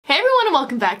and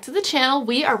welcome back to the channel.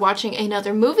 We are watching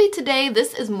another movie today.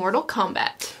 This is Mortal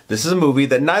Kombat. This is a movie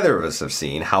that neither of us have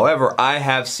seen. However, I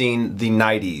have seen the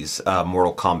 90s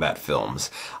Mortal Kombat films.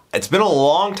 It's been a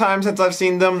long time since I've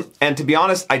seen them, and to be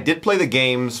honest, I did play the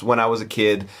games when I was a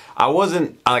kid. I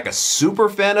wasn't like a super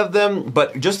fan of them,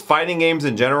 but just fighting games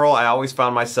in general, I always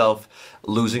found myself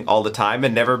losing all the time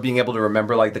and never being able to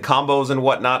remember like the combos and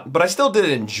whatnot, but I still did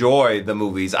enjoy the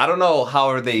movies. I don't know how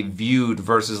are they viewed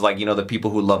versus like, you know, the people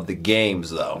who love the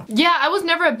games though. Yeah, I was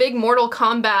never a big Mortal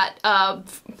Kombat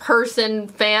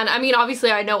fan. I mean,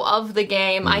 obviously I know of the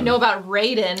game. I know about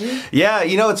Raiden. Yeah,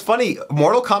 you know, it's funny.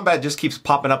 Mortal Kombat just keeps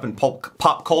popping up in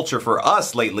pop culture for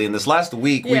us lately. In this last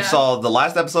week, we saw the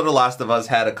last episode of Last of Us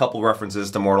had a couple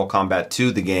references to Mortal Kombat 2,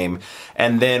 the game.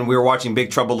 And then we were watching Big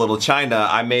Trouble Little China.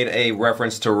 I made a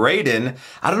reference to Raiden.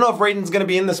 I don't know if Raiden's going to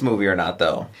be in this movie or not,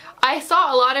 though. I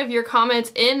saw a lot of your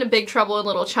comments in Big Trouble in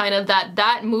Little China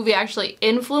that movie actually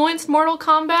influenced Mortal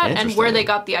Kombat and where they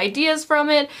got the ideas from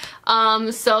it.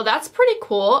 So that's pretty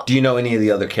cool. Do you know any of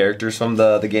the other characters from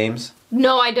the games?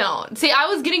 No, I don't. See, I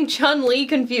was getting Chun-Li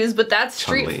confused, but that's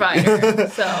Street Fighter,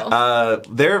 so.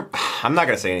 I'm not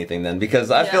gonna say anything then,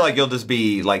 because I feel like you'll just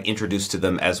be like introduced to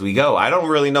them as we go. I don't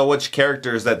really know which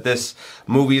characters that this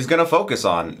movie is gonna focus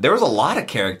on. There was a lot of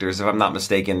characters, if I'm not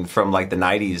mistaken, from like the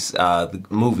 90s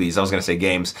movies. I was gonna say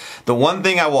games. The one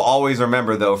thing I will always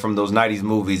remember though from those 90s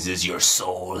movies is "Your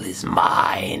soul is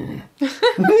mine."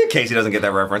 Casey doesn't get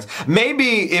that reference.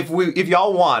 Maybe if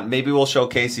y'all want, maybe we'll show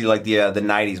Casey like the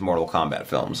 90s Mortal Kombat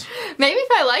films. Maybe if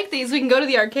I like these, we can go to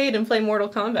the arcade and play Mortal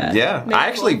Kombat. Yeah, maybe I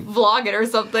actually vlog it or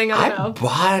something. I don't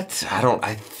know.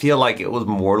 I feel like it was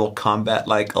Mortal Kombat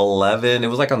like 11. It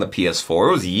was like on the PS4.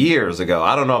 It was years ago.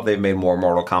 I don't know if they've made more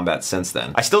Mortal Kombat since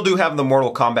then. I still do have the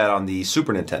Mortal Kombat on the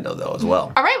Super Nintendo though as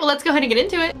well. All right, well let's go ahead and get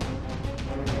into it.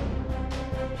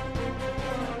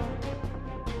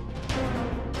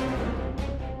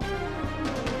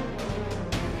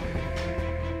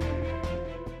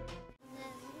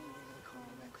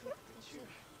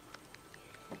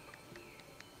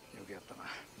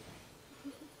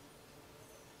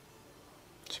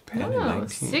 Japan in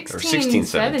 16, or 16,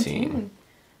 17.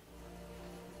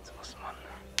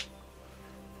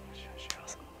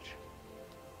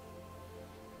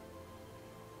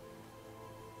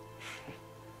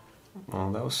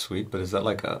 Well, that was sweet, but is that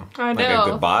like a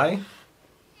goodbye?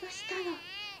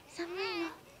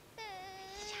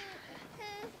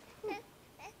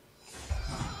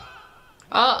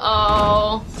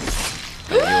 Uh-oh.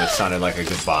 I knew it sounded like a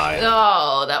goodbye.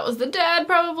 Oh, that was the dad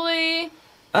probably.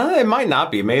 It might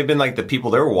not be. It may have been like the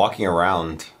people, they were walking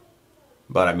around.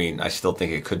 But I mean, I still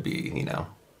think it could be, you know,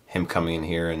 him coming in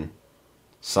here and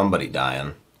somebody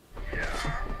dying.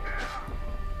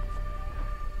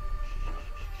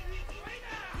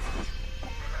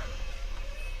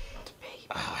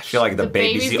 I feel like the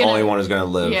baby's the only one who's gonna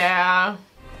live. Yeah.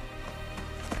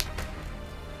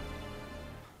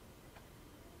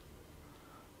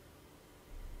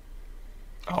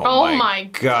 Oh my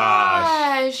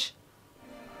gosh.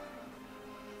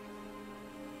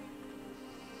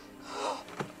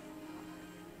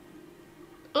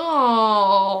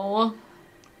 Oh,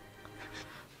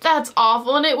 that's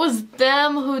awful. And it was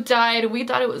them who died. We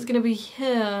thought it was gonna be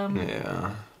him.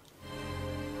 Yeah.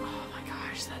 Oh my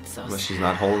gosh, that's so sad. But she's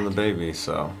not holding the baby,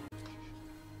 so.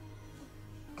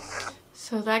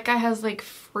 So that guy has like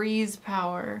freeze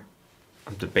power.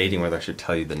 I'm debating whether I should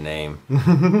tell you the name.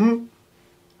 I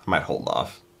might hold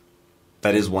off.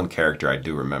 That is one character I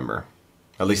do remember.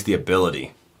 At least the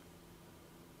ability.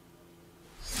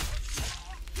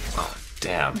 Oh,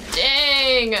 damn.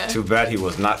 Dang! Too bad he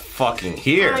was not fucking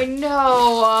here. I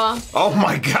know. Oh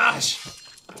my gosh!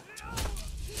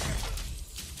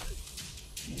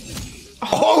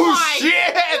 Oh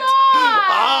shit!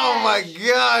 Oh my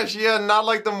gosh! Yeah, not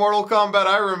like the Mortal Kombat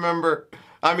I remember.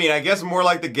 I mean, I guess more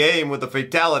like the game with the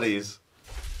fatalities.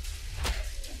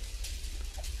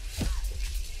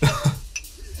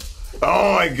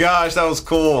 Oh my gosh, that was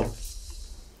cool.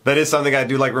 That is something I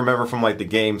do like remember from like the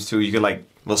games too. You could like,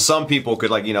 well, some people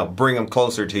could like, you know, bring them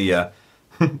closer to you.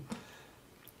 And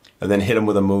then hit them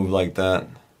with a move like that.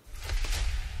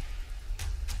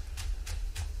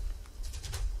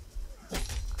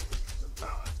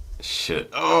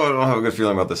 Shit. Oh, I don't have a good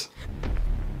feeling about this.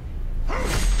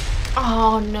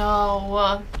 Oh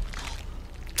no.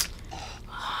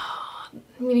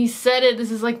 I mean, he said it, this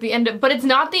is like the end of, but it's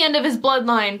not the end of his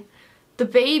bloodline. The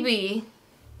baby.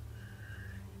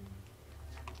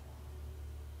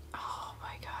 Oh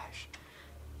my gosh.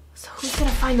 So who's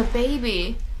gonna find the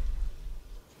baby?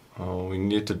 Oh, we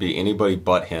need it to be anybody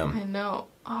but him. I know.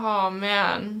 Oh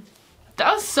man.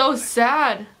 That was so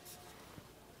sad.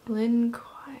 Lin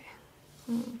Kuei.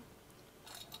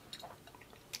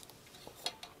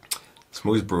 This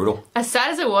movie's brutal. As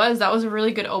sad as it was, that was a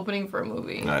really good opening for a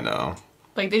movie. I know.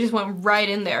 Like, they just went right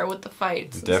in there with the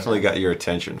fights. Definitely got your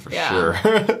attention for sure.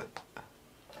 The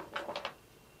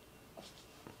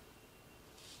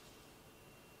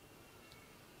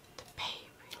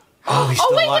baby. Oh, he's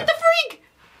still wait, alive. what the freak?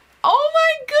 Oh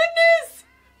my goodness!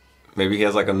 Maybe he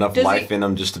has like enough life in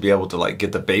him just to be able to like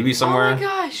get the baby somewhere. Oh my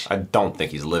gosh. I don't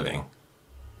think he's living.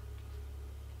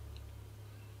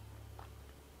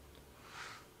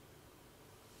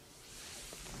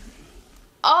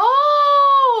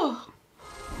 Oh!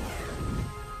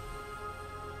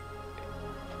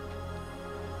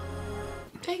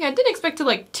 Dang, I didn't expect to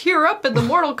like tear up in the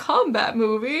Mortal Kombat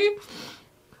movie.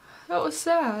 That was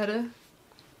sad.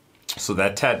 So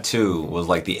that tattoo was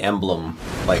like the emblem,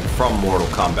 like from Mortal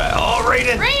Kombat. Oh,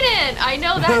 Raiden! Raiden! I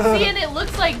know that scene. It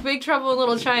looks like Big Trouble in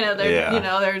Little China. They're, you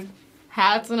know, their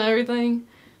hats and everything.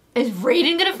 Is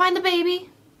Raiden gonna find the baby?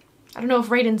 I don't know if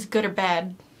Raiden's good or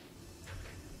bad.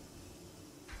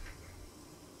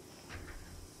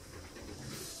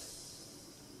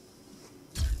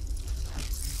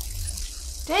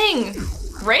 Dang,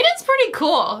 Raiden's pretty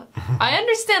cool. I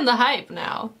understand the hype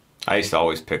now. I used to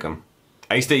always pick him.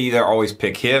 I used to either always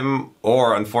pick him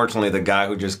or, unfortunately, the guy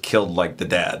who just killed, like, the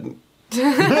dad.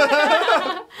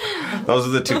 Those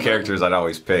are the two characters I'd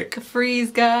always pick. The freeze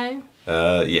guy.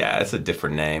 Yeah, it's a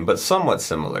different name, but somewhat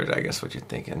similar to, I guess, what you're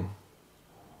thinking.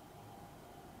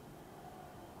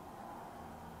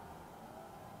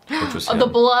 Which was him. The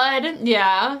blood,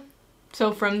 yeah.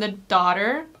 So from the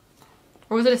daughter.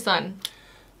 Or was it a son?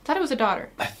 I thought it was a daughter.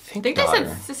 I think they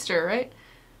said sister, right?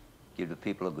 Give the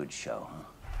people a good show, huh?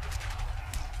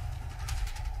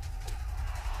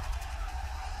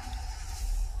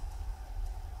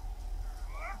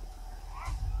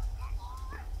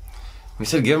 He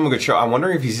said give him a good show. I'm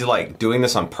wondering if he's like doing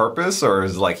this on purpose or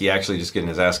is like he actually just getting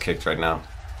his ass kicked right now.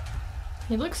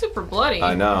 He looks super bloody.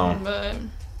 I know. But...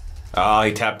 Oh,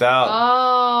 he tapped out.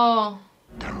 Oh.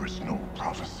 There is no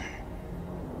prophecy.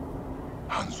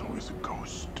 Hanzo is a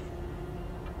ghost.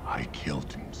 I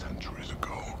killed him centuries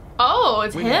ago. Oh,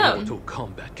 it's him. Mortal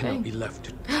Kombat cannot be left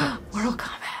to chance. Mortal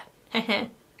Kombat.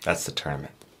 That's the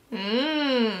tournament.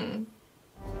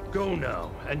 Go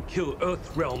now and kill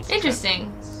Earthrealm's Interesting.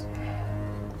 champions.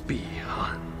 Be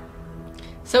Han.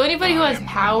 So anybody who has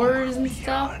powers and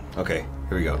stuff? Okay,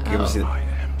 here we go. Give us the... I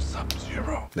am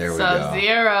Sub-Zero. There we go.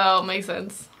 Sub-Zero. Makes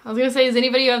sense. I was gonna say, is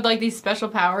anybody who have like these special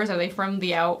powers, are they from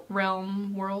the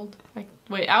Outrealm world? Like,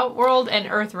 wait, Outworld and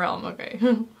Earthrealm, okay.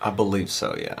 I believe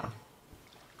so, yeah.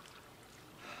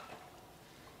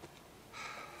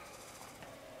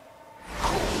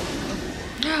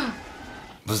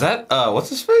 Was that, what's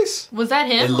his face? Was that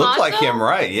him? It looked like Hanzo? him,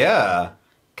 right, yeah.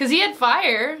 Cause he had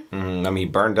fire. I mean, he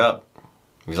burned up.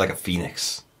 He's like a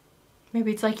phoenix.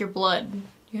 Maybe it's like your blood.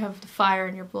 You have the fire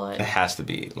in your blood. It has to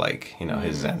be, like, you know,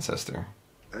 his ancestor.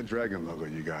 That dragon logo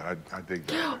you got, I dig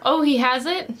that. Oh, he has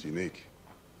it? It's unique.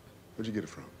 Where'd you get it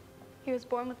from? He was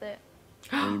born with it.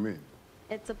 What do you mean?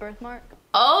 It's a birthmark.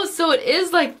 Oh, so it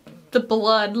is like the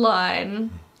bloodline.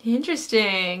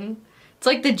 Interesting. It's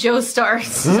like the Joestar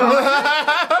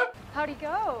star. How'd he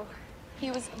go? He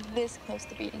was this close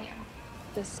to beating you.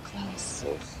 This close.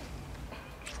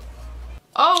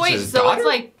 Oh wait, his so daughter? it's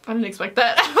like I didn't expect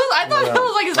that. I thought I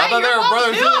was like, is that I thought your they were mom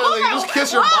brothers. too? I was You like, just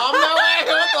kiss your mom that way?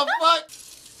 What the fuck?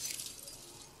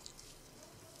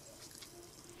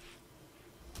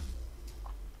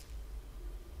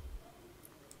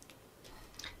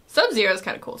 Sub-Zero is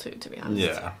kind of cool too, to be honest.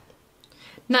 Yeah.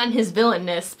 Not in his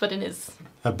villainness, but in his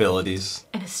Abilities.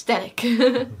 an aesthetic.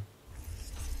 Oh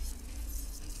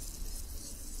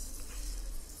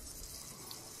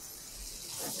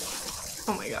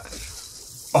my gosh.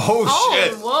 Oh,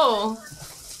 shit. Whoa.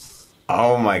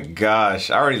 Oh my gosh.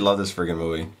 I already love this freaking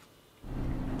movie.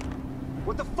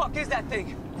 What the fuck is that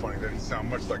thing? Funny that didn't sound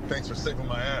much like thanks for saving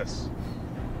my ass.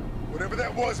 Whatever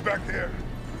that was back there,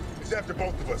 it's after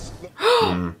both of us.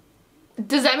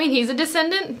 Does that mean he's a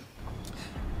descendant?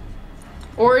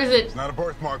 Or is it... It's not a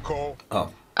birthmark, Cole.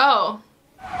 Oh. Oh.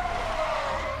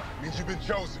 It means you've been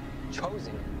chosen.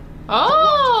 Chosen.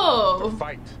 Oh! To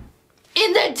fight.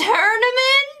 In the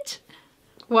tournament?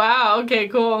 Wow, okay,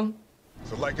 cool.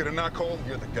 So like it or not, Cole,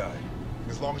 you're the guy.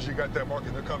 As long as you got that mark,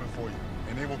 they're coming for you.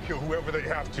 And they will kill whoever they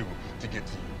have to get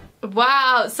to you.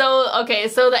 Wow, so, okay,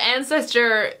 so the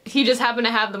ancestor, he just happened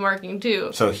to have the marking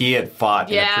too. So he had fought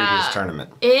in a previous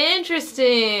tournament.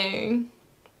 Interesting.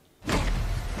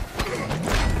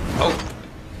 Oh.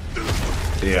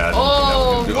 Yeah.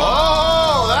 Oh,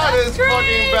 that is that's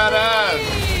fucking badass.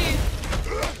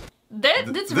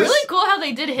 It's really cool how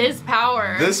they did his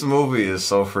power. This movie is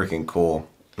so freaking cool.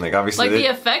 Like, obviously, like the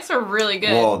effects are really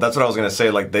good. Well, that's what I was gonna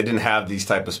say. Like, they didn't have these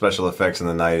type of special effects in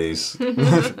the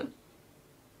 90s.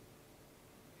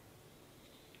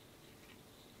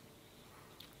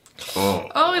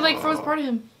 Oh, he like froze part of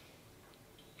him.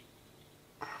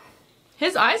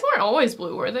 His eyes weren't always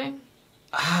blue, were they?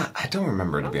 I don't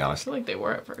remember, to be honest. I feel like they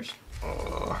were at first.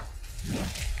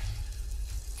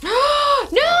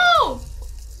 No!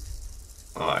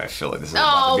 Oh, I feel like this is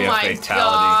about to be a fatality.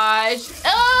 Gosh.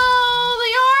 Oh,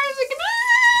 the arms are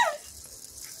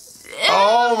gonna...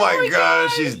 Oh my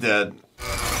gosh, she's dead.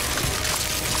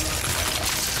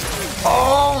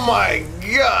 Oh my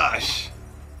gosh.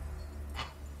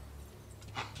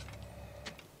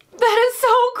 That is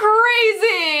so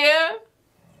crazy.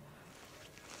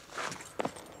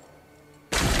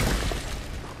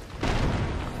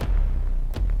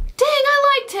 Dang, I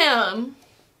liked him.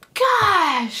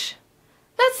 Gosh.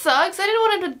 That sucks. I didn't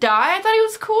want him to die. I thought he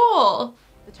was cool.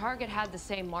 The target had the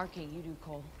same marking you do,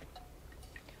 Cole.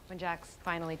 When Jax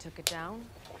finally took it down,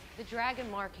 the dragon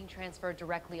marking transferred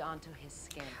directly onto his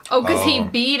skin. Oh, because he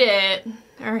beat it.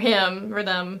 Or him. Or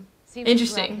them. Seems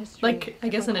Interesting. history, Like, I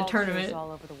guess in a cultures tournament.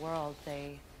 all over the world,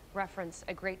 they reference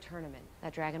a great tournament.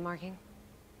 That dragon marking,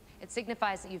 it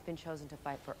signifies that you've been chosen to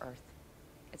fight for Earth.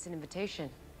 It's an invitation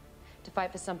to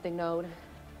fight for something known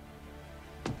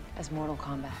as Mortal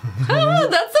Kombat. Oh,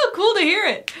 that's so cool to hear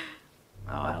it.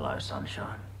 Oh, hello,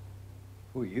 sunshine.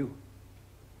 Who are you?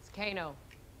 It's Kano.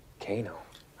 Kano.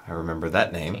 I remember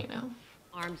that name. Kano.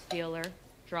 Arms dealer,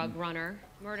 drug runner,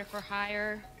 murder for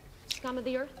hire, scum of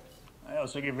the earth. I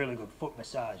also give really good foot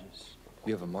massages.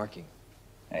 You have a marking.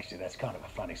 Actually, that's kind of a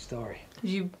funny story. Did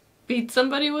you beat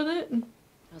somebody with it?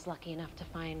 I was lucky enough to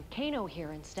find Kano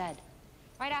here instead.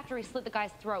 Right after he slit the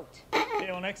guy's throat.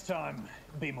 Yeah, well, next time,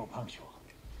 be more punctual.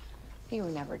 You were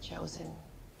never chosen.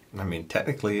 I mean,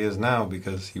 technically he is now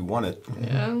because he won it.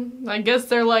 Yeah. I guess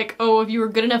they're like, oh, if you were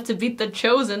good enough to beat the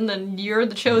Chosen, then you're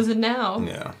the Chosen now.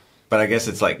 Yeah. But I guess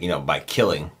it's like, you know, by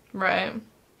killing. Right.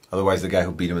 Otherwise, the guy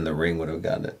who beat him in the ring would have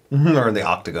gotten it. Or in the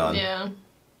octagon. Yeah.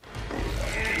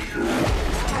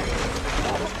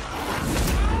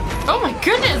 Oh my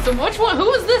goodness, which one?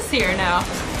 Who is this here now?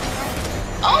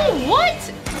 Oh,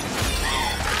 what?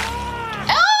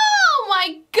 Oh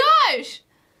my gosh!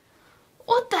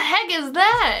 What the heck is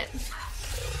that?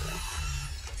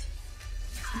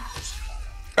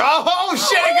 Oh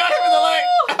shit, I got him in the leg!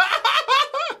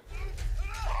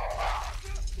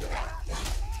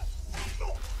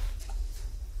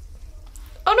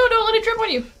 Oh no, don't let it drip on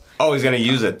you. Oh, he's gonna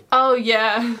use it. Oh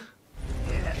yeah.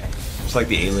 It's like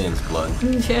the alien's blood.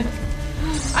 Yeah.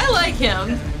 I like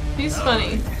him. He's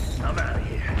funny. I'm out of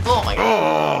here. Oh my god.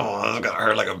 Oh, that's gonna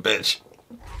hurt like a bitch.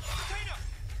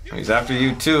 He's after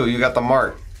you too. You got the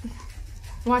mark.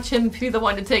 Watch him be the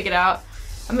one to take it out.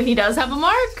 I mean, he does have a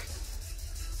mark.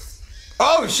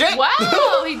 Oh shit!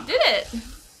 Wow, he did it.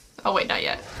 Oh wait, not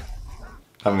yet.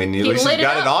 I mean, at least lit you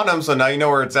got it it up. on him, so now you know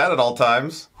where it's at all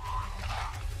times.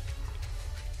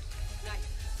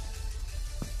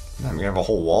 I mean, you have a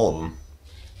whole wall of them.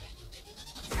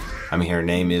 I mean, her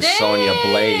name is Sonya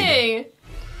Blade. Dang.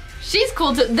 She's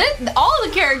cool too. All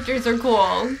the characters are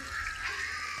cool.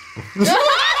 He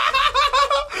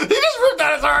just ripped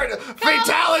out his heart.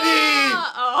 Fatality!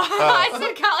 Oh, I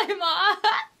said Kalima.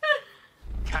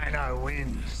 Kano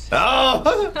wins.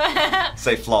 Oh!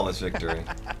 Say flawless victory.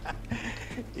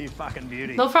 You fucking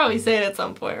beauty. They'll probably say it at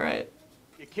some point, right?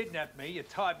 You kidnapped me, you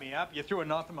tied me up, you threw a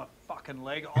knife in my fucking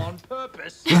leg on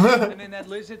purpose, and then that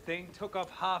lizard thing took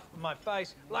off half of my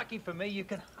face. Lucky for me, you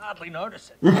can hardly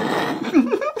notice it.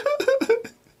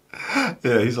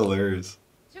 Yeah, he's hilarious.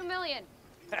 2 million.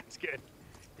 That's good.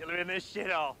 You live in this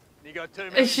shithole. You got 2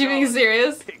 million. Is she being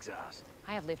serious? Pig's ass.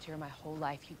 I have lived here my whole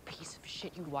life, you piece of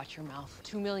shit. You'd watch your mouth.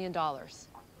 $2 million.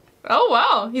 Oh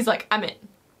wow. He's like, I'm in.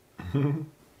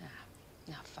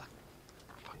 No, fuck.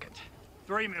 Fuck it.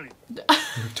 3 million.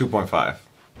 2.5.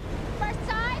 First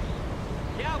time?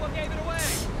 Yeah, what gave it away?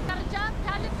 Gotta jump,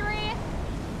 count to 3.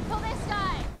 Pull this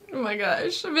guy. Oh my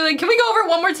gosh. I'd be like, can we go over it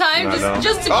one more time? I know.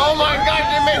 Just to Oh my god,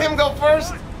 you made him go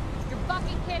first! You're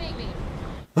fucking kidding me.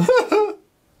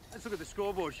 Let's look at the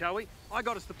scoreboard, shall we? I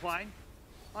got us the plane.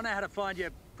 I know how to find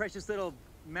your precious little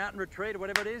mountain retreat or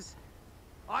whatever it is.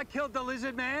 I killed the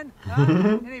lizard man.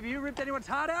 Any of you ripped anyone's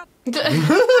heart out?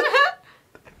 I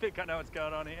think I know what's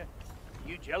going on here.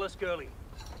 You jealous girlie?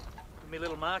 Give me a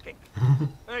little marking.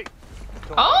 Hey.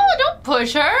 Oh, don't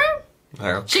push her.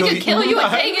 I'll She could kill you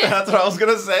and take it. That's what I was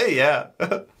gonna say, yeah.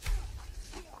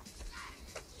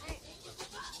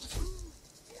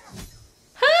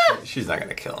 She's not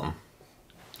gonna kill him.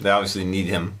 They obviously need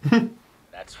him.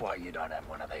 That That's why you don't have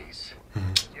one of these.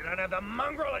 You don't have the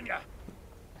mongrel in you.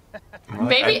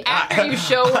 Maybe after you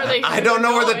show where they. I don't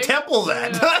know where the temple's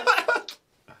at. Yeah.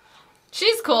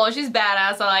 She's cool. She's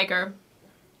badass. I like her.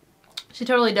 She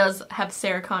totally does have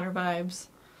Sarah Connor vibes.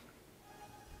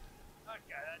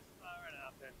 Okay, that's far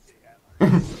enough. Let's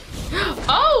see.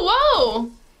 Oh,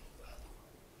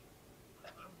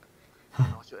 whoa!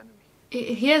 Not your enemy.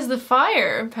 He has the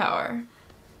fire power.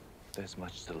 There's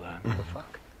much to learn. What the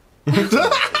fuck?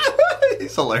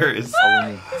 He's hilarious. So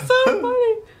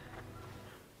funny.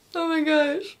 Oh my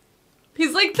gosh.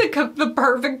 He's like the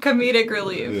perfect comedic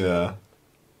relief. Yeah.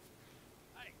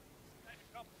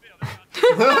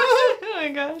 Oh my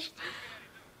gosh.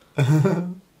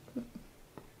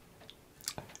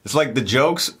 It's like the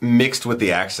jokes mixed with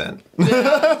the accent.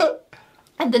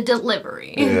 And the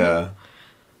delivery. Yeah.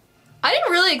 I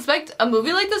didn't really expect a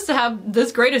movie like this to have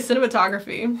this great a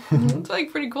cinematography. It's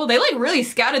like pretty cool. They like really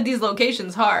scouted these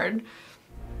locations hard.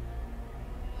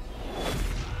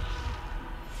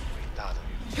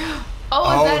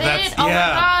 Oh, is that it? Oh my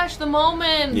gosh, the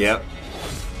moment. Yep.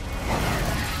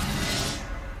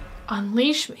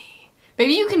 Unleash me.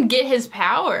 Maybe you can get his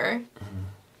power.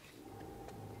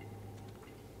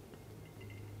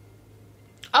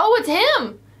 Oh, it's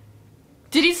him.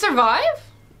 Did he survive?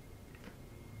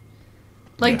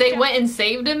 Like they went and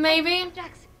saved him, maybe?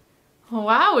 Oh,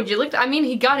 wow, would you look? I mean,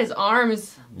 he got his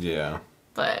arms. Yeah.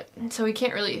 But, so he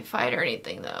can't really fight or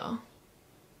anything, though.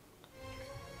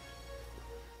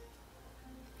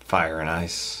 Fire and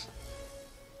ice.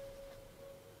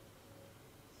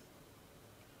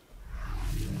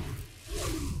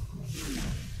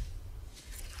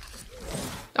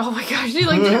 Oh my gosh, he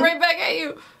like did right back at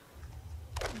you.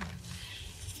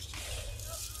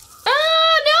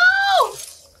 Ah, no!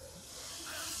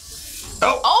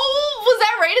 Oh, was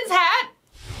that Raiden's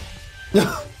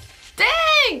hat?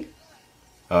 Dang!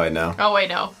 Oh, I know. Oh wait,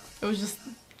 no. It was just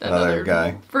Another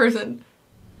guy. person.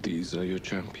 These are your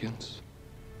champions.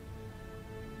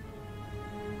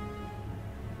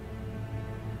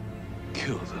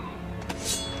 Kill them.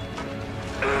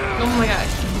 Oh my gosh.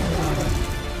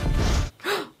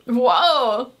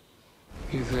 Whoa!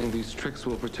 You think these tricks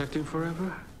will protect you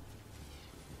forever?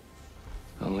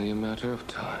 Only a matter of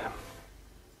time.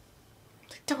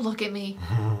 Don't look at me.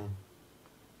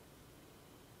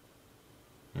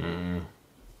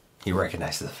 He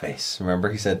recognized the face.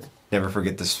 Remember, he said, "Never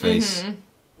forget this face."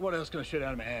 What else can I shoot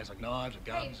out of my ass? Like knives and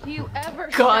guns? Do you ever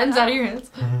Guns out of your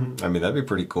hands. I mean, that'd be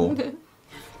pretty cool.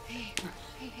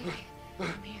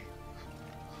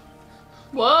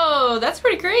 Whoa, that's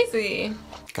pretty crazy.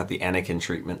 Got the Anakin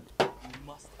treatment.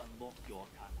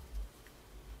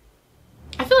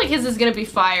 I feel like his is gonna be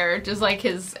fire, just like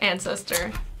his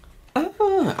ancestor.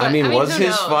 I mean, was who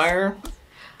his knows? fire?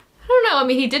 I don't know. I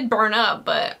mean, he did burn up,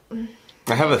 but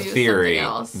I have a maybe it was theory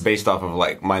something else. based off of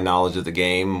like my knowledge of the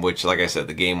game, which, like I said,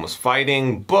 the game was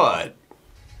fighting, but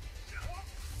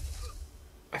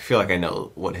I feel like I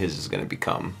know what his is going to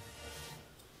become.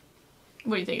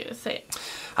 What do you think it is? Say it.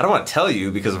 I don't want to tell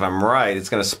you because if I'm right, it's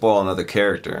going to spoil another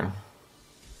character.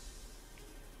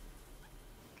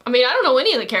 I mean, I don't know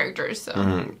any of the characters, so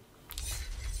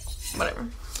whatever.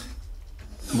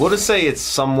 We'll just say it's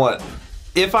somewhat,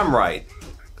 if I'm right,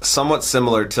 somewhat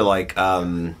similar to like,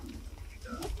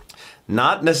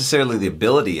 not necessarily the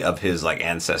ability of his like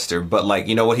ancestor, but like,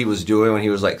 you know what he was doing when he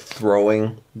was like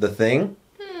throwing the thing?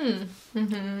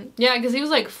 Yeah, because he was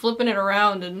like flipping it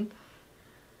around and.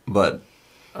 But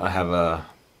I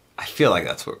feel like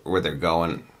that's where they're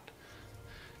going.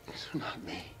 It's not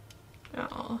me.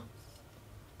 Oh.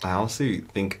 I honestly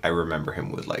think I remember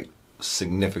him with like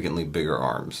significantly bigger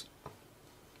arms.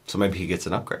 So maybe he gets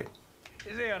an upgrade.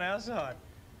 Is he on our side?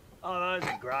 Oh, those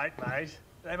are great, mate.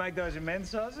 They make those in men's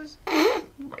sizes? Oh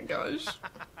my gosh.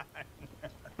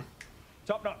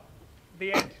 Top knot.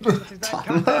 The end. What's his name?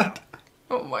 Comes out.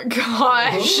 Oh my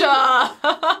gosh.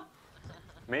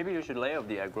 Maybe you should lay off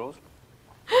the egg rolls.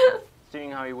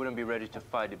 Seeing how you wouldn't be ready to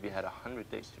fight if you had 100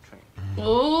 days to train.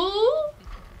 Ooh.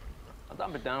 I'll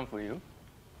dump it down for you.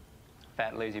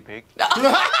 Fat lazy pig.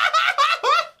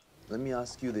 Let me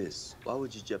ask you this. Why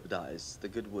would you jeopardize the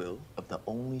goodwill of the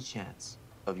only chance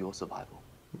of your survival?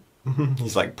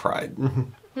 He's like pride.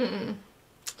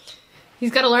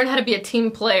 He's got to learn how to be a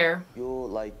team player. You're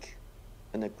like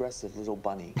an aggressive little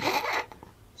bunny.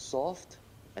 Soft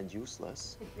and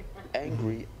useless.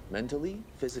 Angry mentally,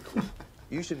 physically.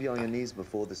 You should be on your knees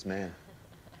before this man.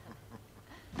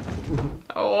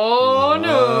 Oh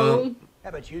no. How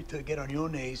about you two get on your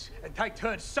knees and take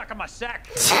turns sucking my sack?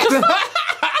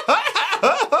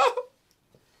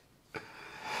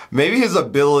 Maybe his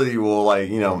ability will like,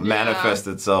 you know, manifest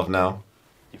itself now.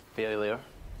 You failure.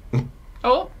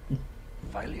 Oh.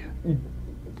 Failure.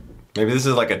 Maybe this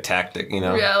is like a tactic, you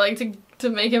know? Yeah, like to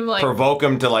make him like provoke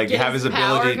him to like get have his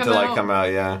ability to like come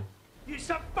out, yeah. You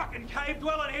some fucking cave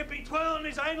dweller here be twirling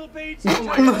his anal beads. Oh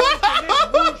my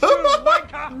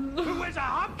God. Who wears a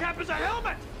hubcap as a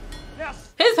helmet. Now,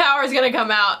 his power's gonna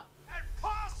come out.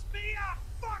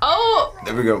 Oh!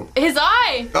 There we go. His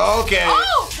eye! Okay.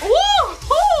 Oh! Woo!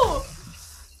 Woo!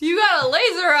 You got a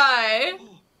laser eye!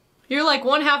 You're like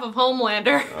one half of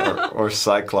Homelander. or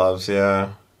Cyclops,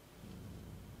 yeah.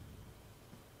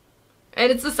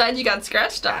 And it's the side you got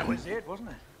scratched on. That was it, wasn't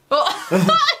it? Well,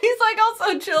 he's like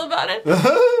also chill about it.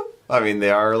 I mean, they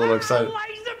are a little excited.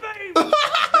 Laser beam!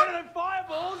 Better than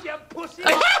fireballs, you pussy!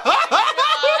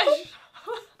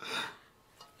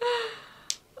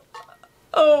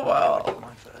 Oh, wow.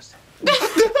 Mine first.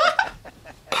 Just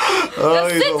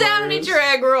sit down and eat your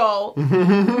egg roll.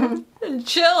 And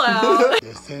chill out.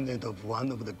 Descendant of one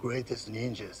of the greatest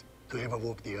ninjas to ever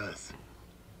walk the earth.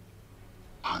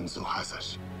 Hanzo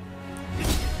Hasashi.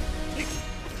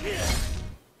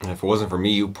 If it wasn't for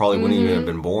me, you probably wouldn't even have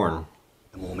been born.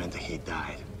 The moment he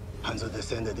died, Hanzo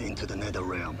descended into the nether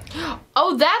realm.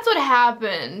 Oh, that's what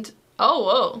happened. Oh,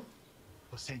 whoa.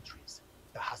 For centuries,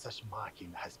 the Hasashi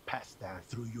marking has passed down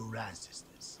through your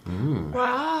ancestors.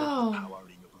 Wow. The power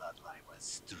in your bloodline was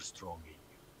still strong in you.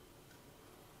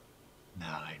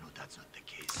 Now I know that's not the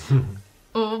case.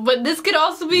 Oh, but this could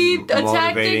also be a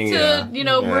tactic to, you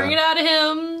know, bring it out of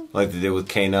him. Like they did with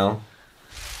Kano.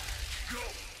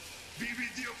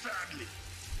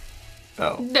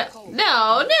 Oh.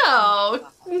 No.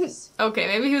 Okay,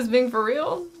 maybe he was being for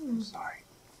real. I'm sorry.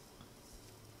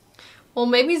 Well,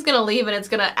 maybe he's gonna leave and it's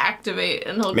gonna activate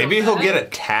and he'll Maybe come he'll back. get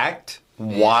attacked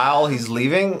while he's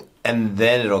leaving, and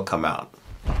then it'll come out.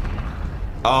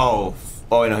 Oh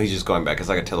no, he's just going back. It's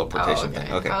like a teleportation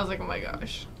thing. Okay. I was like, oh my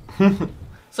gosh.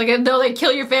 It's like, no, they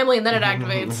kill your family and then it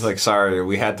activates. It's like, sorry,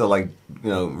 we had to like, you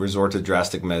know, resort to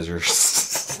drastic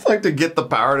measures, like to get the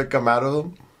power to come out of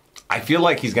him. I feel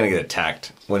like he's gonna get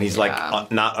attacked when he's like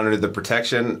not under the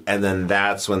protection, and then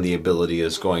that's when the ability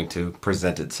is going to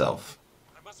present itself.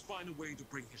 I must find a way to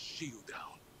bring his shield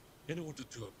down in order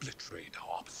to obliterate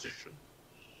our opposition.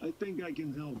 I think I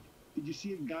can help. Did you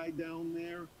see a guy down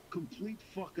there? Complete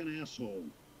fucking asshole.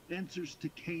 Answers to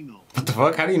Kano. What the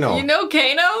fuck? How do you know? You know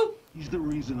Kano? He's the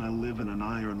reason I live in an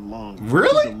iron lung.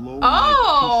 Really? He's a low-life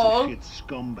Oh. piece of shit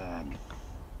scumbag.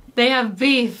 They have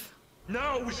beef.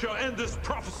 Now we shall end this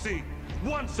prophecy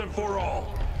once and for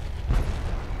all.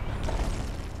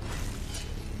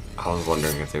 I was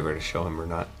wondering if they were to show him or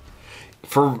not.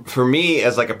 For me,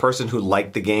 as like a person who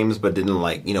liked the games but didn't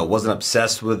like, you know, wasn't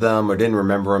obsessed with them or didn't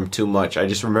remember them too much, I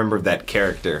just remembered that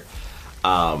character.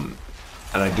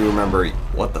 And I do remember,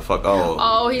 what the fuck,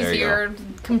 Oh, he's there you here go. to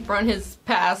confront his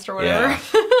past or whatever. Yeah.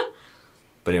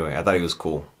 But anyway, I thought he was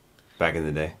cool back in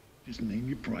the day. Just name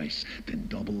your price, then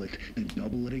double it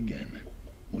again.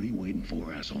 What are you waiting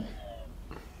for, asshole?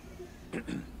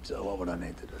 So what would I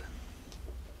need to do?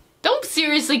 Don't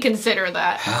seriously consider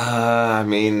that. I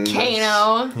mean...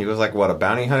 Kano. He was like, what, a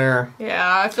bounty hunter?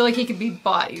 Yeah, I feel like he could be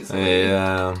bought easily.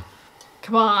 Yeah.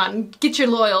 Come on, get your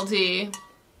loyalty.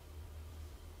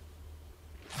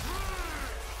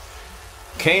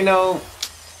 Kano,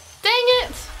 Dang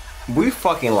it! we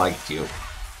fucking liked you.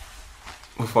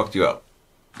 We fucked you up.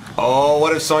 Oh,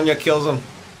 what if Sonya kills him?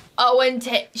 Oh, and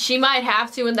she might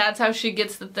have to, and that's how she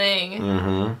gets the thing.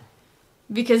 Mm-hmm.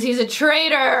 Because he's a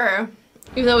traitor!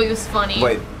 Even though he was funny.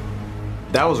 Wait,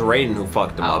 that was Raiden who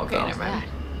fucked him up, okay, though. never mind.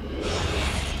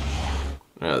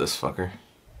 Yeah, this fucker.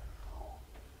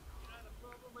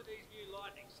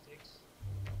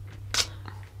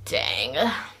 Dang.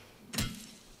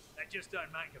 They just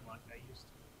don't make them like they used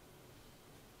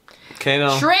to.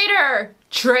 Kano. Traitor!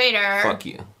 Traitor! Fuck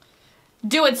you.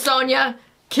 Do it, Sonya!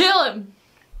 Kill him!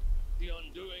 The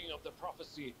undoing of the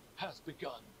prophecy has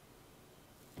begun.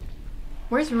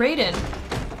 Where's Raiden?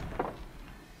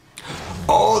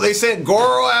 Oh, they sent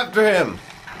Goro after him.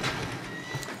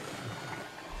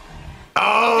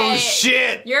 Oh, Hey,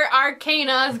 shit! Your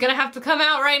Arcana is gonna have to come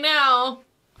out right now.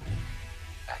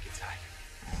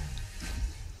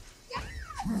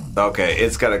 Okay,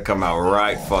 it's gotta come out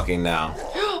right fucking now.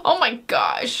 Oh my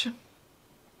gosh.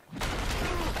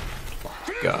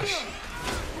 Gosh.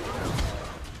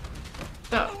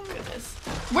 Oh goodness.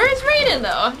 Where's Raiden though?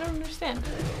 I don't understand.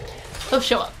 He'll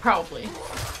show up, probably.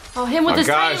 Oh, him with Oh, his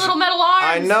tiny gosh. little metal arms.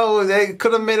 I know, they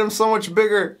could have made him so much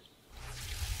bigger.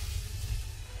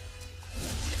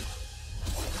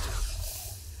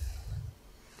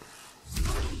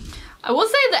 I will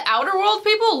say the Outer World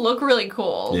people look really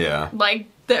cool. Yeah. Like,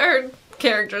 their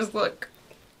characters look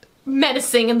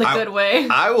menacing in the good way.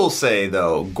 I will say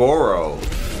though, Goro,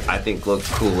 I think looked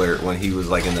cooler when he was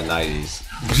like in the 90s.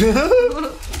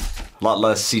 A lot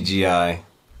less CGI.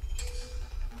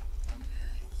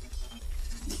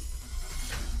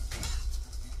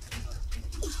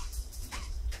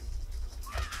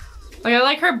 Like, I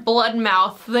like her blood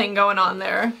mouth thing going on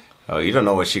there. Oh, you don't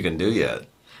know what she can do yet.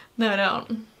 No, I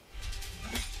don't.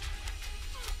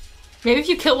 Maybe if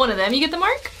you kill one of them, you get the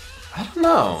mark? I don't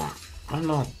know.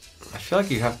 I feel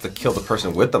like you have to kill the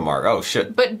person with the mark. Oh,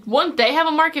 shit. But won't they have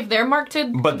a mark if they're marked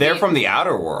to... But they're from the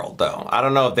outer world, though. I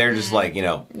don't know if they're just like, you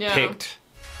know, picked.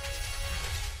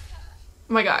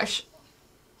 Oh my gosh.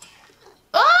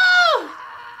 Oh!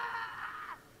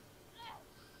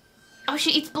 Oh,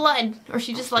 she eats blood. Or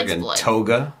she just likes blood.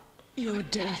 Toga. Your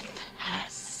death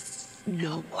has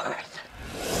no worth.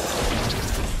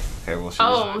 Okay,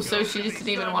 well, so she just didn't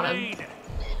even want to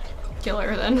kill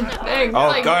her then. Dang, oh,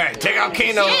 like, go ahead. Take out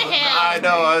Kano. I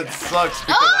know, it sucks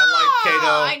because I like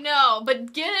Kano. I know,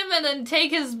 but get him and then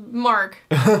take his mark.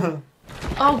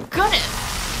 Oh, goodness.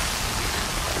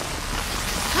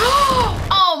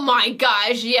 Oh my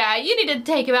gosh, yeah, you need to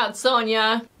take him out,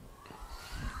 Sonya.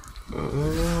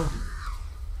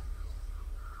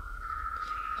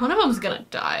 One of them's gonna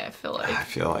die, I feel like. I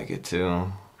feel like it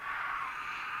too.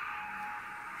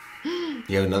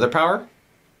 You have another power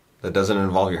that doesn't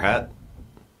involve your hat?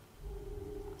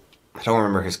 I don't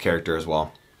remember his character as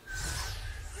well.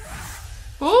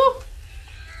 Ooh.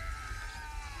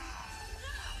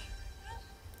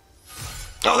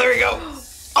 Oh, there we go.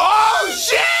 Oh,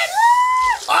 shit!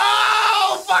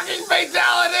 Oh, fucking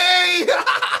fatality!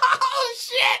 Oh,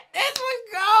 shit! There we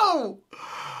go!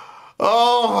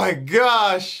 Oh, my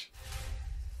gosh.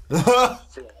 I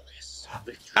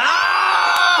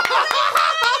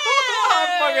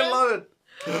fucking love it.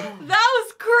 That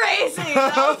was crazy.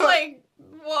 That was like,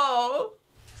 whoa.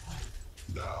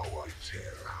 Now I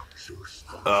tear out your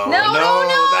stomach. Oh, no,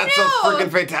 that's a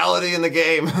freaking fatality in the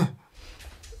game.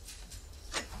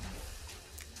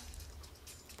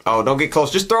 Oh, don't get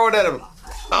close. Just throw it at him.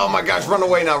 Oh my gosh, run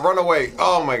away now. Run away.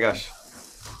 Oh my gosh.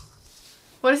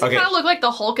 What does he kind of look like the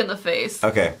Hulk in the face?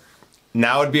 Okay.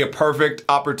 Now would be a perfect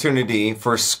opportunity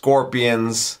for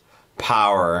Scorpion's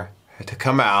power to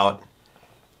come out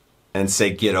and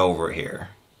say, get over here.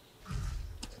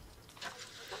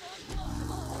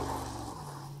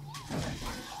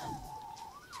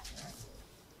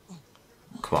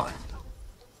 Come on.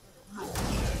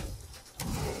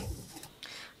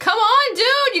 Come on,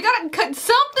 dude! You gotta cut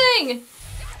something!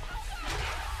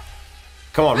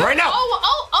 Come on, right now!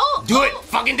 Oh! Do it!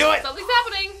 Fucking do it! Something's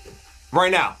happening.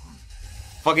 Right now.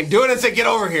 Fucking do it and say, get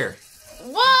over here.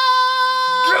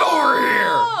 Whoa! Get over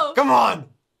here! Come on!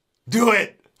 Do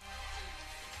it!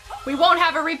 We won't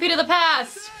have a repeat of the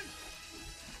past.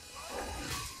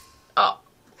 Oh.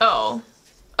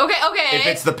 Okay. If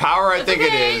it's the power, I think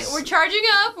it is. We're charging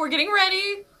up. We're getting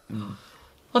ready.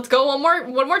 Let's go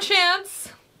one more chance.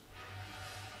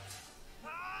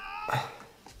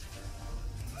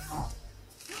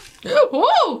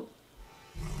 Whoa!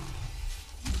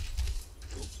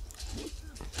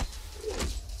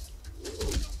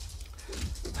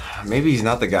 Maybe he's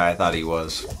not the guy I thought he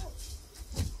was.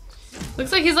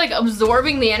 Looks like he's like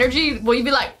absorbing the energy. Will you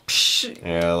be like, psh?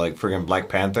 Yeah, like friggin' Black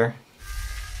Panther.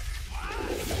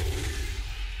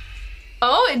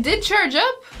 Oh, it did charge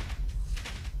up.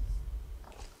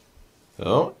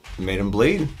 Oh, made him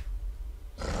bleed.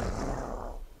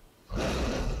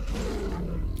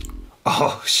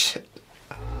 Oh, shit.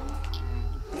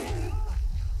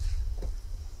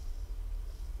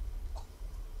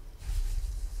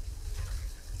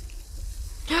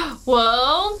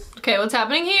 Well, okay, what's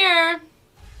happening here?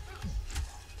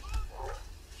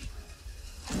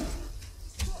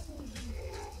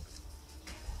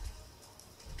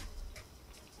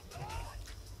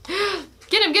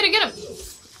 Get him!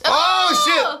 Oh,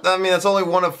 shit! I mean, that's only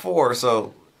one of 4,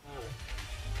 so...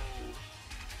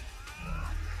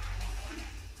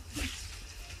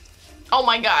 Oh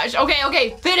my gosh.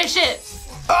 Okay, finish it!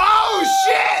 Oh,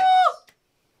 shit!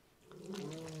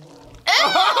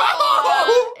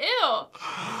 Ew!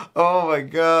 Oh my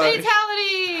god.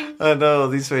 Fatality! I know,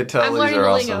 these fatalities are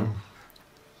awesome.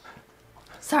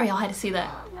 Sorry, y'all had to see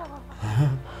that.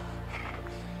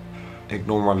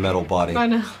 Ignore my metal body. I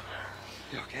know.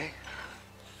 You okay?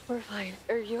 We're fine.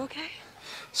 Are you okay?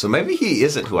 So maybe he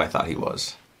isn't who I thought he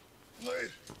was.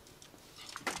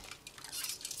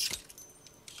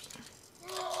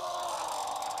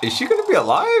 Is she gonna be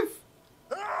alive?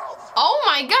 Oh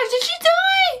my gosh, did she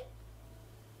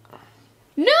die?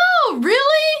 No,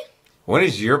 really? When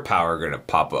is your power gonna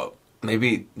pop up?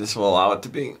 Maybe this will allow it to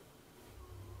be.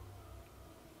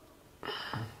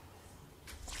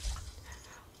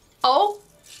 Oh.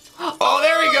 Oh,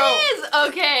 there we go. It is.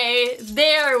 Okay,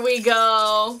 there we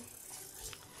go.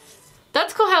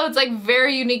 That's cool how it's like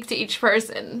very unique to each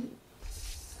person.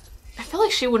 I feel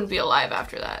like she wouldn't be alive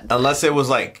after that. Unless it was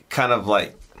like kind of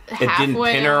like Halfway it didn't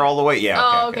pin her all the way. Yeah.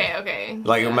 Oh, okay. okay.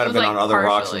 Like it might have been like on other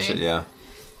rocks and partially. shit. Yeah.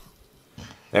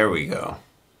 There we go.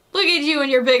 Look at you and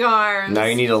your big arms. Now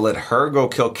you need to let her go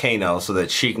kill Kano so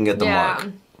that she can get the mark.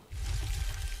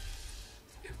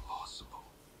 Impossible.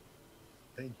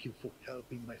 Thank you for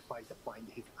helping my fighter find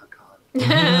his Akan.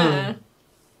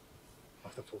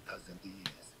 After 4,000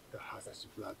 years, the Hazash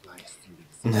bloodline still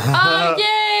exists. Oh,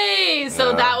 yay!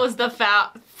 So that was the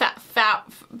that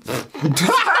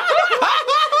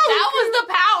was the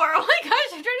power. Oh my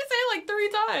gosh, I tried to say it like 3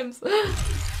 times.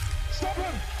 Stop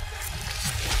him!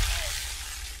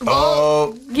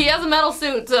 Well, he has a metal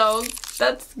suit, so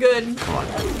that's good.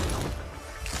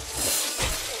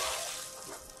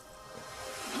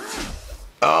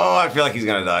 Oh, I feel like he's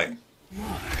gonna die.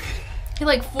 He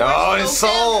like forced Oh, his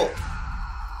soul!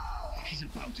 He's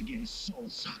about to get his soul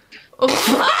sucked. Why'd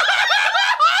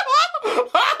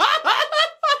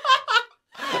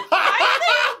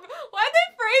they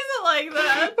phrase it like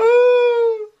that?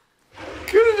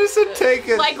 Could have just said take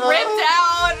it. Like ripped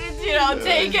out, you know,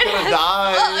 take it.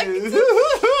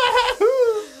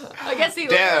 I guess he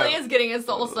literally is getting his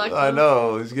soul sucked. I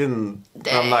know, he's getting...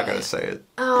 I'm not gonna say it.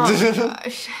 Oh my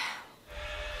gosh.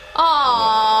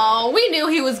 Oh, we knew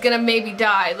he was gonna maybe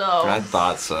die though. I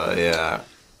thought so, yeah.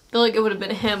 I feel like it would have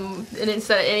been him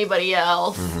instead of anybody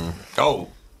else. Oh,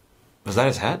 was that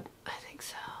his hat? I think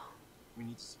so. We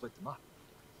need to split them up.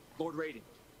 Lord Raiden,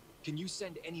 can you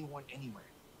send anyone anywhere?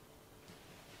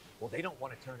 Well, they don't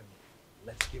want a tournament.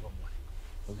 Let's give them one.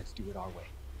 But let's do it our way.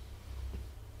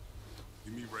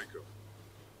 You mean Reiko?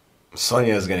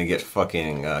 Sonya's gonna get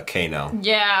fucking Kano.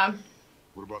 Yeah.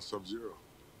 What about Sub-Zero?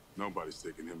 Nobody's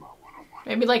taking him out one-on-one.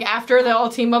 Maybe like after they all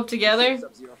team up together.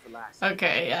 Sub-Zero for last.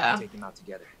 Okay, yeah. Take them out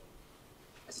together.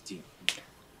 As a team.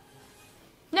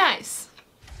 Nice.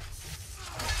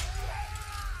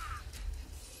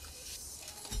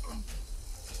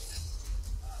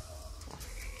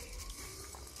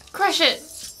 Crush it.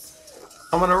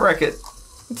 I'm gonna wreck it.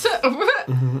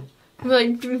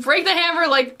 Like break the hammer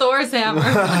like Thor's hammer.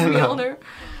 Mjolnir.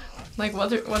 Like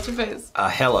what's her face?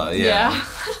 Hela, yeah.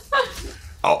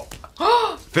 Oh.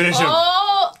 Finish him.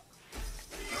 Oh.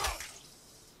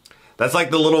 That's like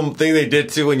the little thing they did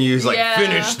too when you use like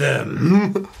finish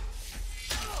them.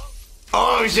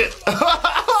 Oh shit.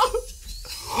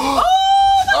 Oh,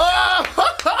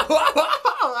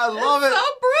 I love it. So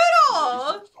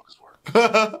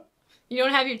brutal. You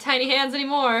don't have your tiny hands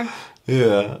anymore.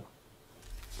 Yeah.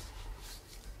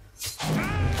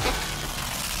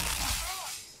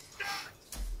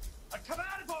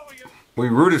 We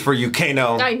rooted for you,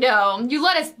 Kano. I know. You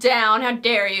let us down. How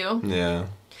dare you? Yeah.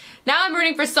 Now I'm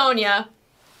rooting for Sonya.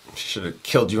 She should have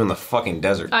killed you in the fucking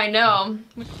desert. I know.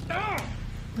 Look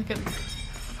at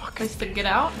this to get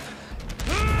out.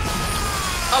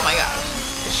 Oh my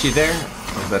gosh. Is she there?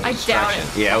 Or was that I doubt it.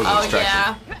 Yeah, it was a Oh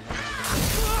distraction. yeah.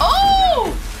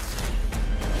 Oh!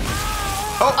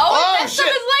 Oh, it messed up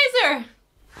his laser.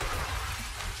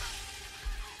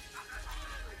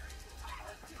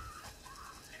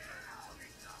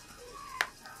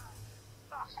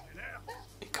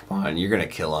 Come on, you're gonna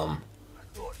kill him.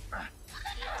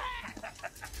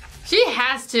 She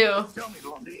has to.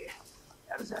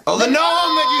 Oh, the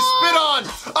gnome that you spit on!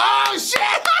 Oh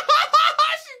shit!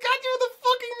 She got you with a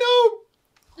fucking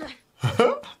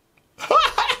gnome!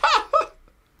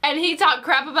 And he talked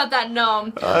crap about that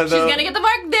gnome. I She's know. gonna get the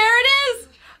mark. There it is!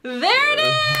 There it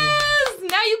is!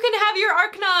 Now you can have your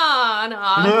Arcana.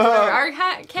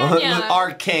 Arcana.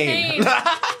 Arcane.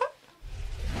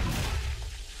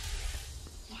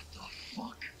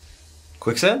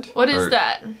 Quicksand? What is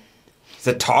that? Is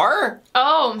it tar?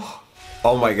 Oh.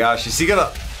 Oh my gosh, is he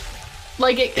gonna...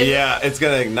 Like it. Yeah, it's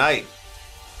gonna ignite.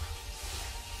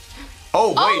 Oh,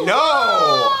 wait, no!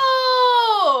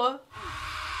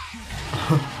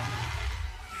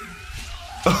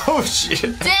 Oh,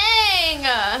 shit.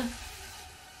 Dang!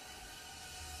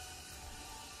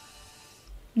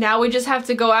 Now we just have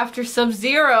to go after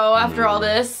Sub-Zero after all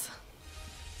this.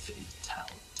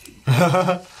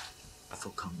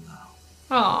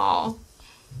 Oh.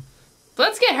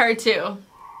 Let's get her too.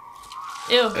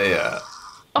 Ew. Yeah.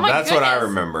 Oh my That's what I goodness.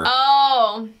 remember.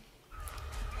 Oh.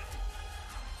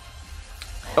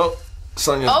 Oh,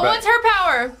 Sonya's Oh, back. what's her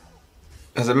power?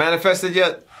 Has it manifested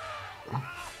yet?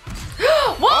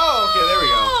 Whoa! Oh, okay, there we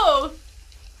go.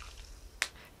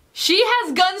 She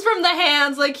has guns from the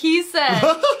hands, like he said.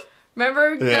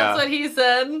 Remember? Yeah. That's what he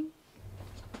said.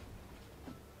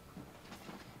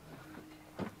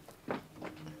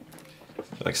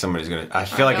 Like somebody's gonna. I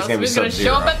feel like it's gonna be somebody's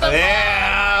Sub-Zero. gonna show up at the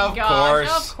Yeah, of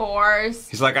course. Of course.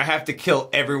 He's like, I have to kill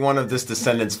every one of this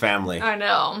descendant's family. I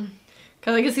know.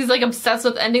 Because I guess he's like obsessed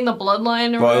with ending the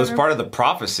bloodline or Well, whatever. it was part of the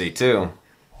prophecy too.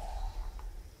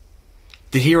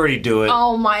 Did he already do it?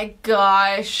 Oh my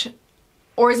gosh.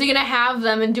 Or is he gonna have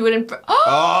them and do it in...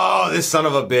 Oh, this son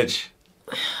of a bitch.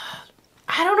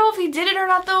 I don't know if he did it or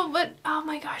not though, but oh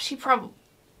my gosh, he probably...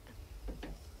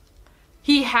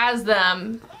 He has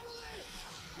them.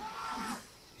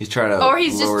 He's trying to Or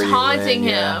he's just lure you taunting in,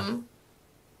 yeah. him.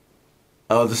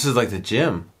 Oh, this is like the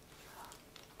gym.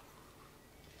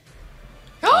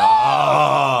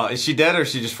 Oh, is she dead or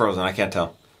is she just frozen? I can't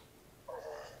tell.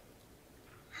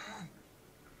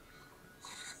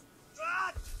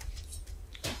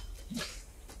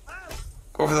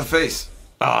 Go for the face.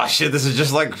 Oh shit, this is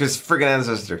just like his freaking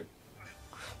ancestor.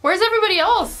 Where's everybody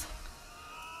else?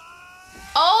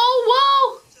 Oh,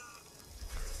 whoa!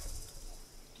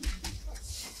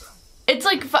 It's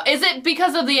like, is it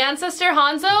because of the ancestor,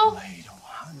 Hanzo?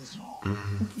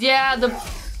 Yeah, the...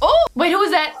 Oh! Wait, who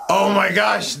is that? Oh my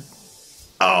gosh.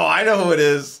 Oh, I know who it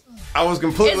is. I was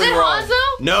completely wrong. Is it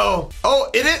Hanzo? No. Oh,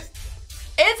 it is?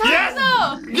 It's Yes!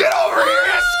 Hanzo! Get over here!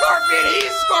 Yes, Scorpion!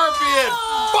 He's Scorpion!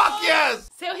 Fuck yes!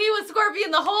 So he was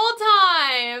Scorpion the whole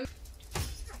time.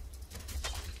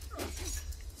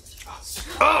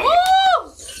 Oh! Woo!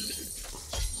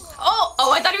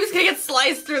 Oh, I thought he was gonna get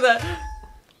sliced through the...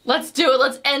 Let's do it.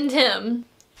 Let's end him.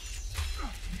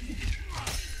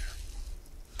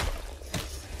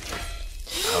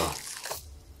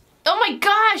 Oh my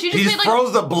gosh, you just made like...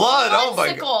 froze the blood. Oh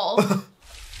my god.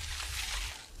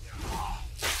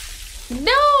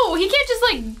 No, he can't just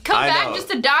like come back just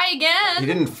to die again. He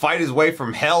didn't fight his way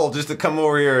from hell just to come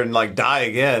over here and like die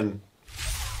again.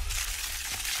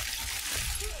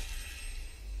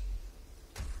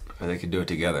 Or they could do it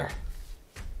together.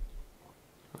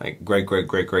 Like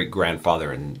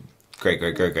great-great-great-great-grandfather and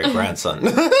great-great-great-great-grandson.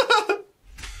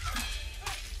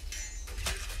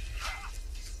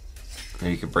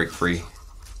 Maybe you could break free.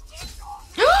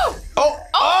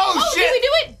 Oh, shit! Did we do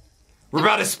it? Rip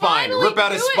out his spine! Rip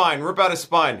out his spine! Rip out his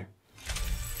spine!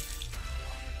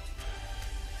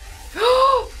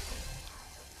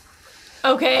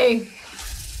 Okay.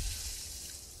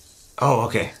 Oh,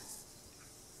 okay.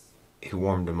 He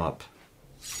warmed him up.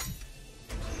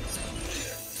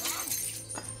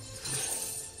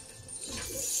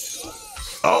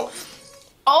 Oh!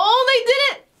 Oh, they did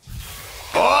it!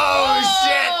 Oh,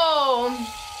 shit!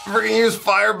 Freaking use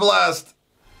Fire Blast!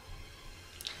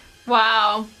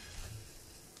 Wow.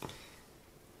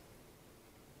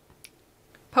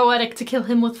 Poetic to kill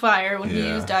him with fire when he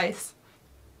used ice.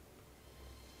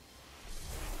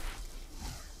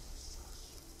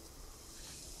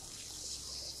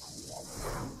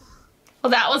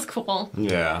 Well, that was cool.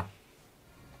 Yeah.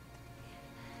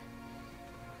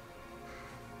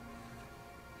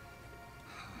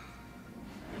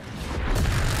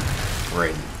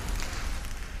 Raiden.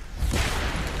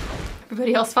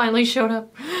 Everybody else finally showed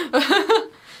up.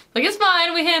 Like, it's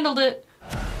fine, we handled it.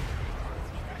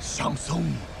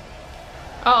 Samsung.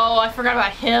 Oh, I forgot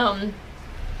about him.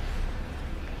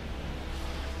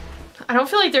 I don't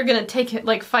feel like they're gonna take it,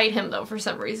 like, fight him, though, for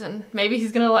some reason. Maybe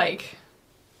he's gonna, like,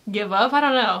 give up? I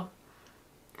don't know.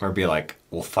 Or be like,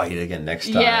 we'll fight it again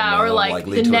next time. Yeah, or, like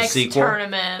lead the to a next sequel.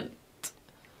 tournament.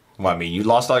 Well, I mean, you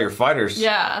lost all your fighters.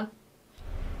 Yeah.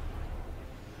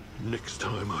 Next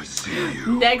time I see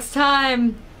you, Next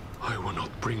time. I will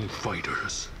not bring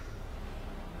fighters.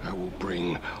 I will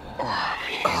bring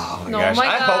armies. Oh my gosh,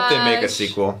 I hope they make a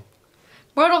sequel.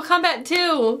 Mortal Kombat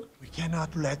 2. We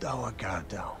cannot let our guard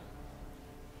down.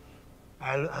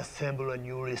 I'll assemble a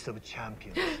new list of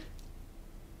champions.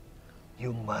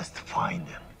 You must find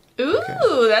them.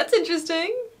 Ooh, that's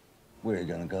interesting. Where are you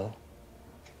gonna go?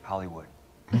 Hollywood.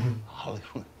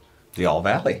 Hollywood. The All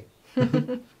Valley.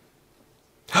 The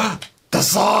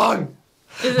song!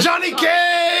 Johnny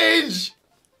Cage!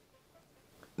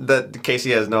 That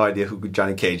Casey has no idea who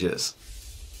Johnny Cage is.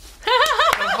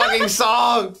 The fucking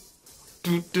song!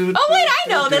 Oh wait, I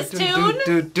know this tune!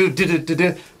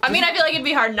 I mean, I feel like it'd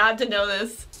be hard not to know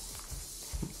this.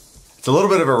 It's a little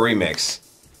bit of a remix.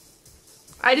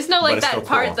 I just know like But it's that so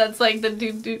part cool. that's like the do.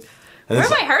 And Where it's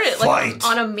have I heard it? Like fight.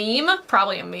 on a meme?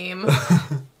 Probably a meme.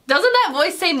 Doesn't that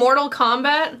voice say Mortal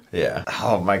Kombat? Yeah.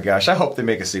 Oh my gosh, I hope they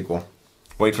make a sequel.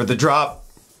 Wait for the drop.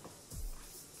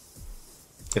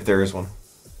 If there is one.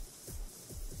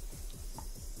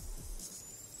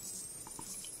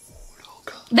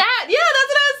 That, yeah, that's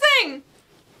what I was saying.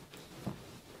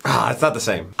 Ah, it's not the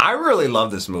same. I really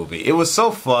love this movie. It was so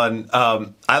fun.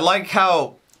 I like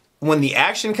how when the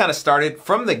action kind of started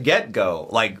from the get-go,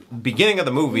 like beginning of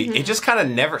the movie, it just kind of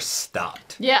never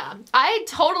stopped. Yeah, I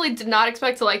totally did not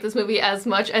expect to like this movie as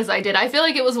much as I did. I feel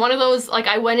like it was one of those, like,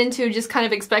 I went into just kind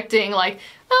of expecting, like,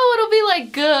 oh, it'll be,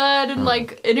 like, good and,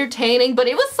 like, entertaining, but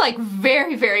it was, like,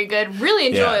 very, very good, really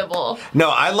enjoyable. Yeah. No,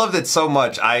 I loved it so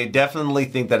much. I definitely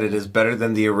think that it is better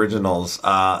than the originals.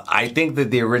 I think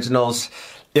that the originals,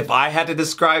 if I had to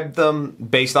describe them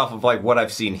based off of, like, what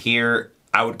I've seen here,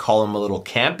 I would call them a little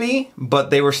campy, but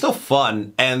they were still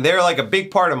fun, and they're like a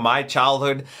big part of my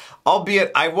childhood.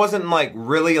 Albeit, I wasn't like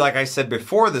really, like I said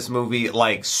before this movie,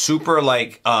 like super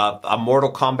like a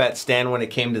Mortal Kombat stan when it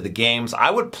came to the games.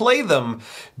 I would play them,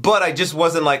 but I just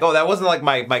wasn't like, oh, that wasn't like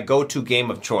my go-to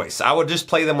game of choice. I would just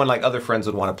play them when like other friends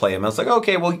would want to play them. I was like,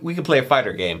 okay, well, we could play a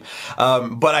fighter game.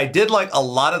 But I did like a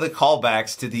lot of the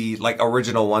callbacks to the like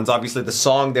original ones. Obviously, the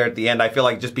song there at the end, I feel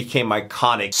like just became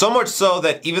iconic. So much so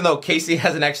that even though Casey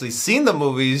hasn't actually seen the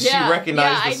movies, she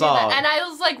recognized the song. Knew that. And I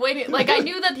was like waiting, like I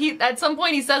knew that he, at some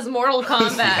point he says Mortal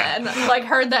Kombat and like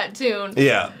heard that tune.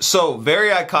 Yeah, so very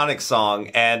iconic song,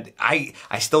 and I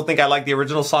still think I like the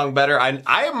original song better. I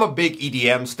am a big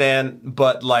EDM stan,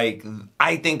 but like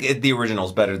I think the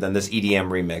original's better than this EDM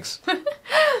remix.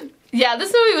 Yeah,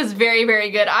 this movie was very,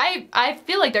 very good. I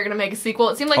feel like they're going to make a sequel.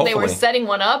 It seemed like they were setting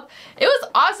one up. It was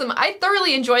awesome. I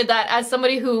thoroughly enjoyed that as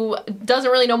somebody who doesn't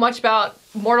really know much about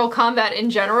Mortal Kombat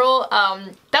in general.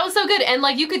 That was so good, and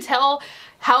like you could tell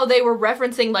how they were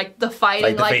referencing like the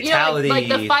fighting, like fatality, you know, like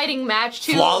the fighting match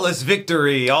too. Flawless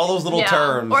victory, all those little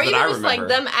terms or even that I just remember. Like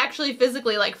them actually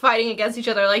physically like fighting against each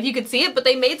other. Like you could see it, but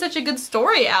they made such a good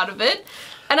story out of it.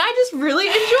 And I just really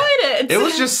enjoyed it. It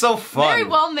was just so fun. Very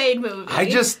well made movie. I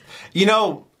just, you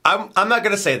know, I'm not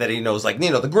gonna say that, you know, it's like, you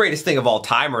know, the greatest thing of all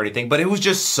time or anything, but it was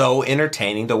just so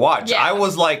entertaining to watch. Yeah. I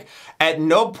was like, at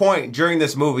no point during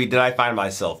this movie did I find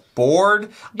myself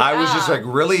bored. Yeah. I was just like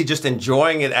really just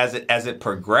enjoying it as it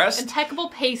progressed. Impeccable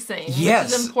pacing.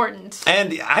 Yes. Which is important.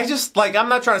 And I just like, I'm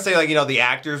not trying to say like, you know, the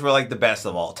actors were like the best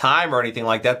of all time or anything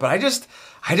like that, but I just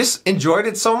enjoyed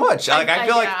it so much. Like, I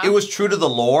feel like it was true to the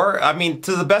lore. I mean,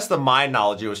 to the best of my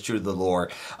knowledge, it was true to the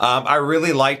lore. I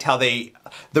really liked how the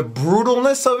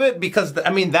brutalness of it, because,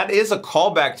 I mean, that is a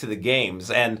callback to the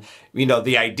games. And, you know,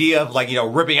 the idea of, like, you know,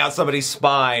 ripping out somebody's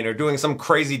spine or doing some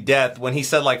crazy death when he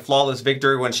said, like, flawless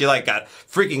victory when she, like, got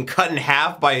freaking cut in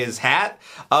half by his hat.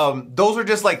 Those are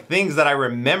just, like, things that I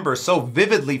remember so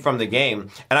vividly from the game.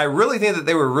 And I really think that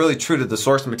they were really true to the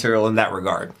source material in that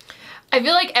regard. I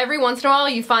feel like every once in a while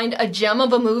you find a gem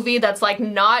of a movie that's like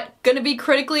not gonna be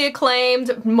critically acclaimed.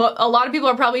 A lot of people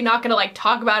are probably not gonna like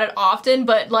talk about it often,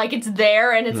 but like it's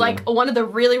there and it's like one of the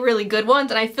really, really good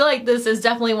ones. And I feel like this is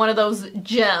definitely one of those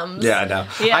gems. Yeah, I know.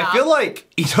 Yeah. I feel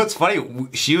like, you know, it's funny,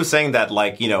 she was saying that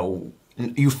like, you know,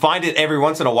 you find it every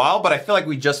once in a while, but I feel like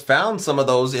we just found some of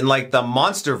those in like the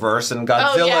Monsterverse and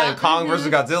Godzilla and Kong vs.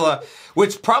 Godzilla,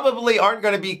 which probably aren't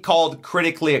going to be called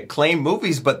critically acclaimed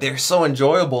movies, but they're so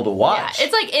enjoyable to watch. Yeah,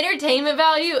 it's like entertainment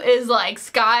value is like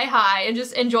sky high and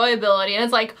just enjoyability, and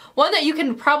it's like one that you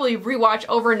can probably rewatch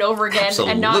over and over again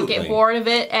and not get bored of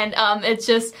it, and it's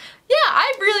just... Yeah,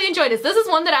 I really enjoyed this. This is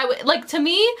one that I would, like, to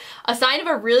me, a sign of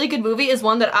a really good movie is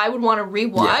one that I would want to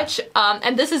rewatch. Yeah.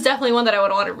 And this is definitely one that I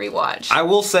would want to rewatch. I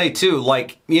will say, too,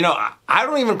 like, you know, I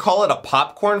don't even call it a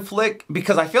popcorn flick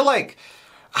because I feel like,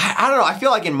 I don't know, I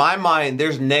feel like in my mind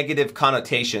there's negative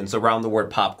connotations around the word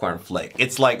popcorn flick.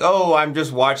 It's like, oh, I'm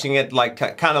just watching it like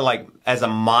kind of like as a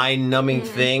mind-numbing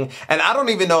thing. And I don't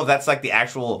even know if that's like the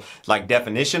actual like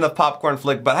definition of popcorn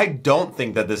flick, but I don't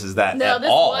think that this is that at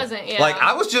all. No, this wasn't, yeah. Like,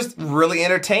 I was just really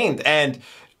entertained. And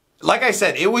like I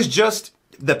said, it was just,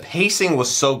 the pacing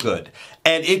was so good.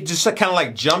 And it just kind of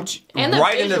like jumped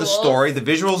right into the story. The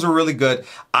visuals are really good.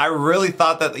 I really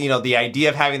thought that, you know, the idea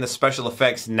of having the special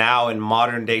effects now in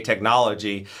modern day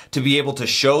technology to be able to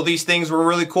show these things were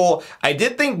really cool. I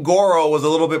did think Goro was a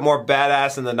little bit more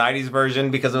badass in the 90s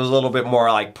version because it was a little bit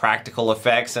more like practical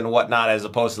effects and whatnot as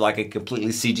opposed to like a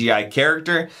completely CGI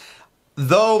character.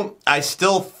 Though I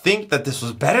still think that this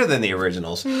was better than the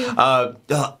originals.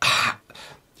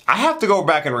 I have to go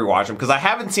back and rewatch them because I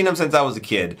haven't seen them since I was a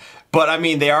kid. But I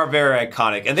mean, they are very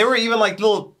iconic. And they were even like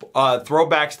little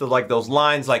throwbacks to like those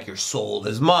lines like your soul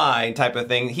is mine type of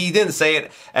thing. He didn't say it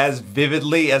as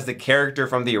vividly as the character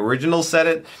from the original said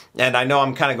it. And I know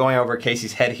I'm kind of going over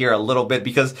Casey's head here a little bit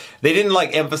because they didn't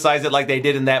like emphasize it like they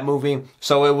did in that movie.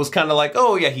 So it was kind of like,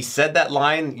 oh yeah, he said that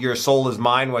line, your soul is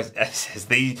mine, was as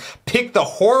they picked the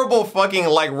horrible fucking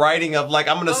like writing of like,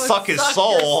 I'm gonna suck his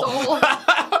soul.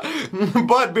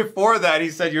 But before that, he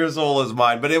said, "Your soul is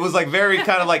mine." But it was like very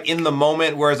kind of like in the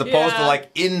moment, whereas opposed to like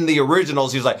in the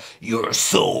originals, he was like, "Your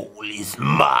soul is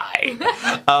mine."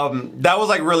 That was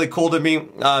like really cool to me.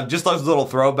 Just those little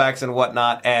throwbacks and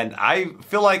whatnot. And I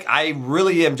feel like I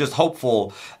really am just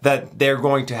hopeful that they're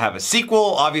going to have a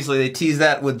sequel. Obviously, they tease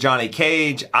that with Johnny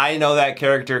Cage. I know that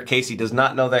character. Casey does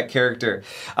not know that character.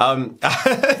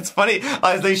 It's funny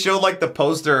as they showed like the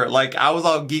poster, like I was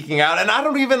all geeking out, and I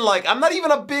don't even like, I'm not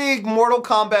even a big Mortal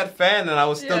Kombat fan, and I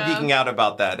was still geeking out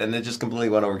about that, and it just completely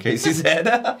went over Casey's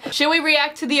head. Should we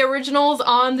react to the originals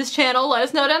on this channel? Let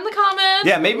us know down in the comments.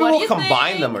 Yeah, maybe we'll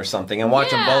combine them or something and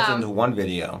watch them both into one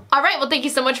video. Alright, well thank you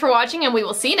so much for watching, and we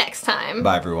will see you next time.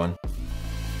 Bye everyone.